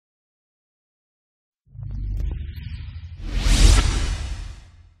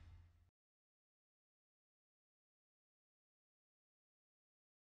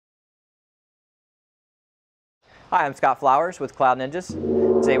Hi, I'm Scott Flowers with Cloud Ninjas.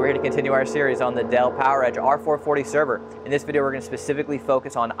 Today we're here to continue our series on the Dell PowerEdge R440 server. In this video we're going to specifically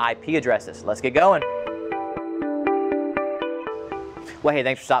focus on IP addresses. Let's get going. Well, hey,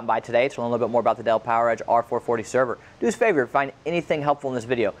 thanks for stopping by today to learn a little bit more about the Dell PowerEdge R440 server. Do us a favor, if you find anything helpful in this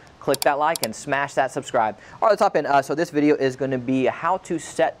video, click that like and smash that subscribe. All right, let's hop in. So this video is going to be how to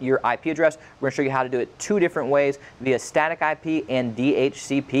set your IP address. We're going to show you how to do it two different ways, via static IP and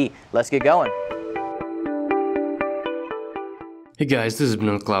DHCP. Let's get going. Hey guys, this is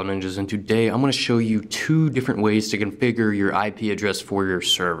Ben with Cloud Ninjas, and today I'm going to show you two different ways to configure your IP address for your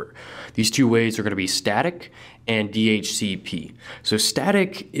server. These two ways are going to be static and DHCP. So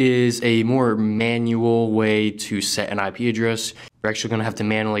static is a more manual way to set an IP address. You're actually going to have to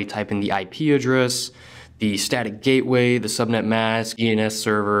manually type in the IP address, the static gateway, the subnet mask, DNS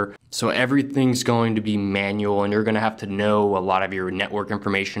server. So everything's going to be manual, and you're going to have to know a lot of your network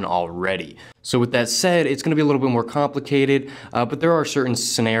information already. So with that said, it's going to be a little bit more complicated, but there are certain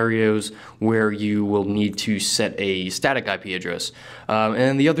scenarios where you will need to set a static IP address.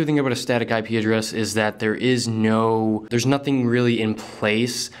 And the other thing about a static IP address is that there's nothing really in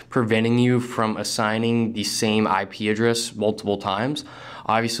place preventing you from assigning the same IP address multiple times.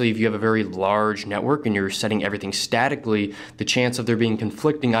 Obviously, if you have a very large network and you're setting everything statically, the chance of there being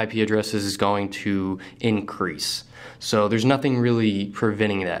conflicting IP addresses is going to increase. So there's nothing really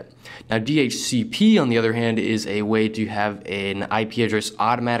preventing that. Now, DHCP, on the other hand, is a way to have an IP address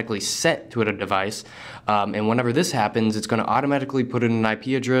automatically set to a device. And whenever this happens, it's going to automatically put in an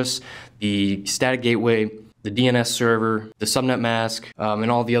IP address, the static gateway, the DNS server, the subnet mask, and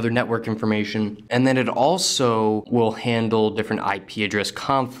all the other network information. And then it also will handle different IP address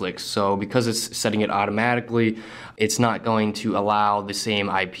conflicts. So because it's setting it automatically, it's not going to allow the same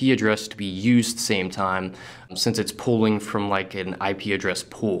IP address to be used at the same time, since it's pulling from like an IP address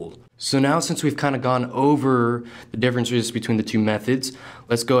pool. So now, since we've kind of gone over the differences between the two methods,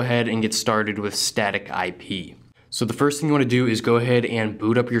 let's go ahead and get started with static IP. So the first thing you want to do is go ahead and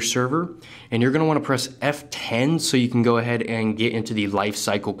boot up your server, and you're going to want to press F10 so you can go ahead and get into the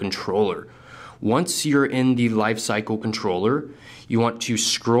Lifecycle controller. Once you're in the Lifecycle controller, you want to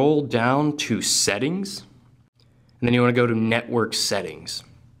scroll down to Settings, and then you want to go to Network Settings.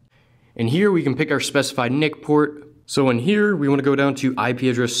 And here we can pick our specified NIC port. So in here, we want to go down to IP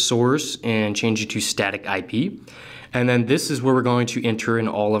address source and change it to static IP. And then this is where we're going to enter in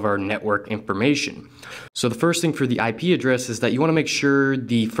all of our network information. So the first thing for the IP address is that you want to make sure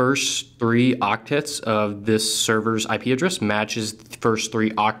the first 3 octets of this server's IP address matches the first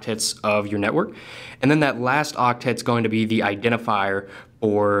 3 octets of your network. And then that last octet is going to be the identifier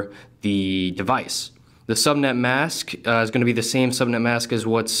for the device. The subnet mask is going to be the same subnet mask as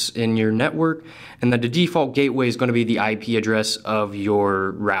what's in your network. And then the default gateway is going to be the IP address of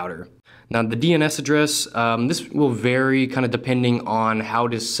your router. Now the DNS address, this will vary kind of depending on how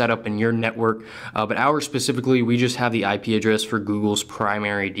it is set up in your network, but ours specifically, we just have the IP address for Google's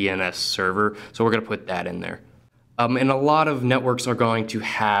primary DNS server, so we're going to put that in there. And a lot of networks are going to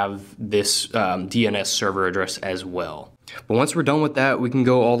have this DNS server address as well. But once we're done with that, we can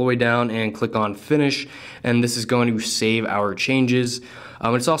go all the way down and click on Finish, and this is going to save our changes.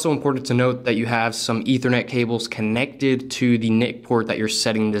 It's also important to note that you have some Ethernet cables connected to the NIC port that you're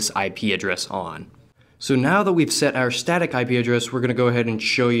setting this IP address on. So now that we've set our static IP address, we're going to go ahead and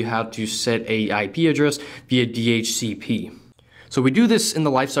show you how to set a IP address via DHCP. So we do this in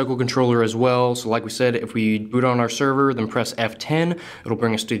the Lifecycle controller as well. So like we said, if we boot on our server, then press F10, it'll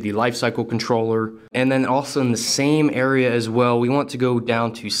bring us to the Lifecycle controller. And then also in the same area as well, we want to go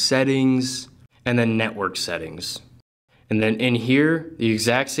down to Settings and then Network Settings. And then in here, the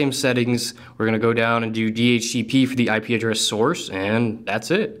exact same settings, we're going to go down and do DHCP for the IP address source, and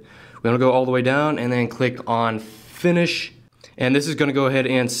that's it. We're going to go all the way down and then click on Finish. And this is going to go ahead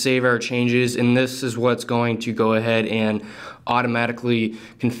and save our changes, and this is what's going to go ahead and automatically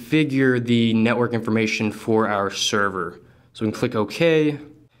configure the network information for our server. So we can click OK,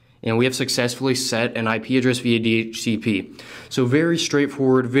 and we have successfully set an IP address via DHCP. So very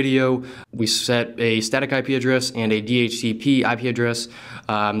straightforward video. We set a static IP address and a DHCP IP address.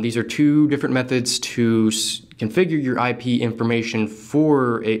 These are two different methods to configure your IP information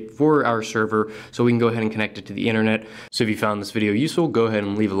for our server, so we can go ahead and connect it to the internet. So if you found this video useful, go ahead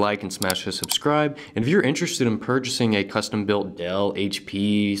and leave a like and smash the subscribe. And if you're interested in purchasing a custom-built Dell,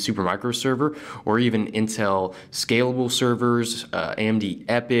 HP, Supermicro server, or even Intel scalable servers, AMD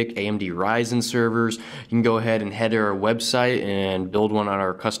EPYC, AMD Ryzen servers, you can go ahead and head to our website and build one on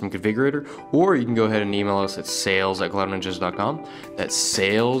our custom configurator, or you can go ahead and email us at sales@cloudninjas.com. That's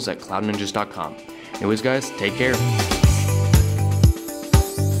sales@cloudninjas.com. Anyways guys, take care.